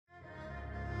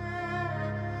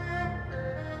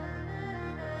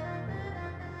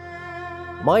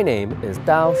My name is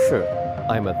Dao Shi.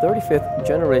 I'm a 35th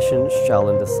Generation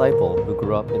Shaolin Disciple who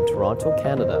grew up in Toronto,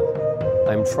 Canada.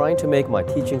 I'm trying to make my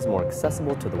teachings more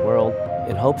accessible to the world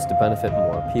in hopes to benefit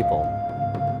more people.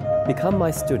 Become my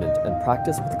student and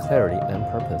practice with clarity and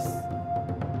purpose.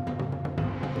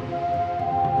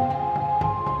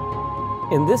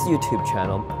 In this YouTube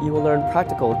channel, you will learn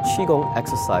practical Qigong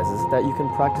exercises that you can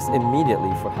practice immediately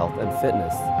for health and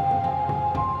fitness.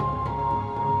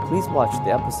 Please watch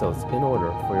the episodes in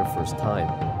order for your first time.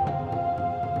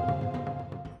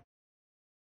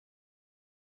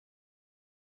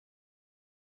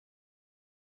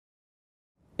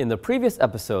 In the previous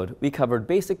episode, we covered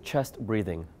basic chest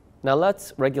breathing. Now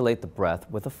let's regulate the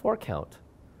breath with a 4 count.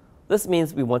 This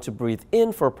means we want to breathe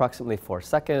in for approximately 4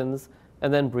 seconds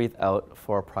and then breathe out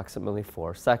for approximately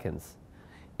 4 seconds.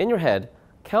 In your head,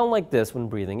 count like this when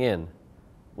breathing in.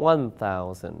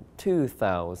 1,000,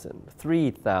 2,000,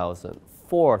 3,000,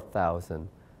 4,000,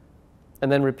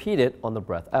 and then repeat it on the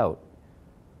breath out.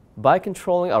 By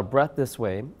controlling our breath this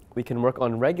way, we can work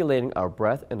on regulating our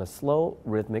breath in a slow,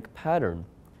 rhythmic pattern.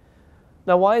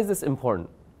 Now, why is this important?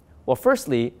 Well,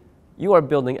 firstly, you are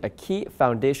building a key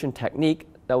foundation technique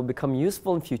that will become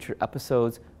useful in future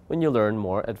episodes when you learn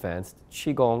more advanced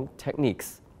Qigong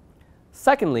techniques.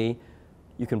 Secondly,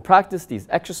 you can practice these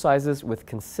exercises with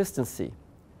consistency.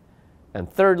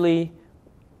 And thirdly,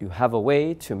 you have a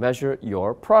way to measure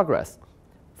your progress.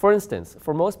 For instance,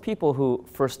 for most people who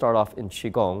first start off in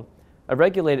Qigong, a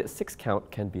regulated 6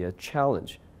 count can be a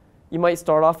challenge. You might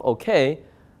start off okay,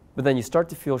 but then you start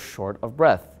to feel short of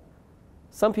breath.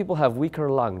 Some people have weaker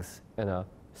lungs, and a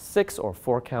 6 or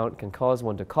 4 count can cause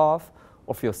one to cough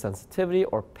or feel sensitivity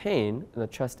or pain in the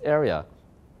chest area.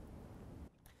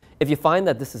 If you find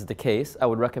that this is the case, I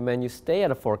would recommend you stay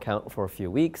at a 4 count for a few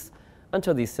weeks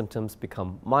until these symptoms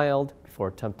become mild before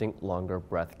attempting longer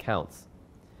breath counts.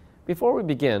 Before we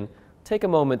begin, take a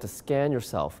moment to scan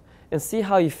yourself and see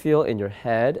how you feel in your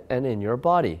head and in your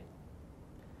body.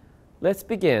 Let's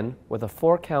begin with a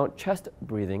 4 count chest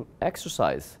breathing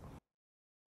exercise.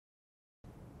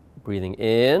 Breathing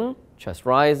in, chest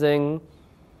rising,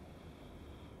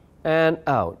 and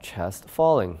out, chest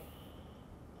falling.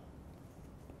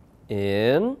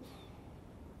 In,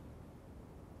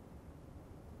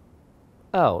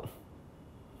 out.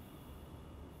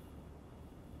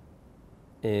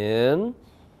 In,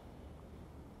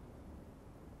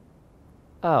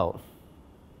 out.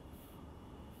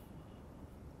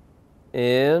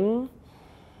 In,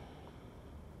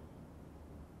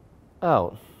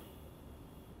 out.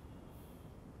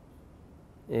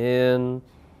 In,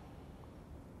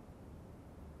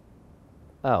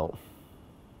 out.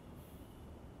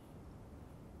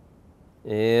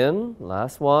 In,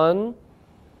 last one.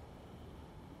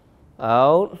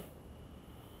 Out.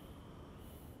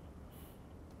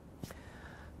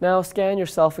 Now scan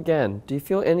yourself again. Do you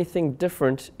feel anything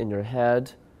different in your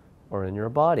head or in your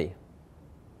body?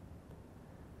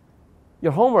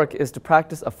 Your homework is to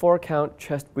practice a 4 count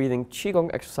chest breathing Qigong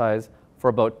exercise for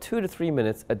about 2 to 3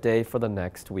 minutes a day for the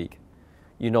next week.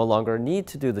 You no longer need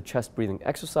to do the chest breathing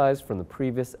exercise from the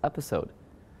previous episode.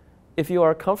 If you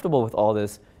are comfortable with all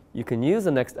this, you can use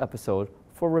the next episode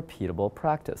for repeatable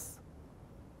practice.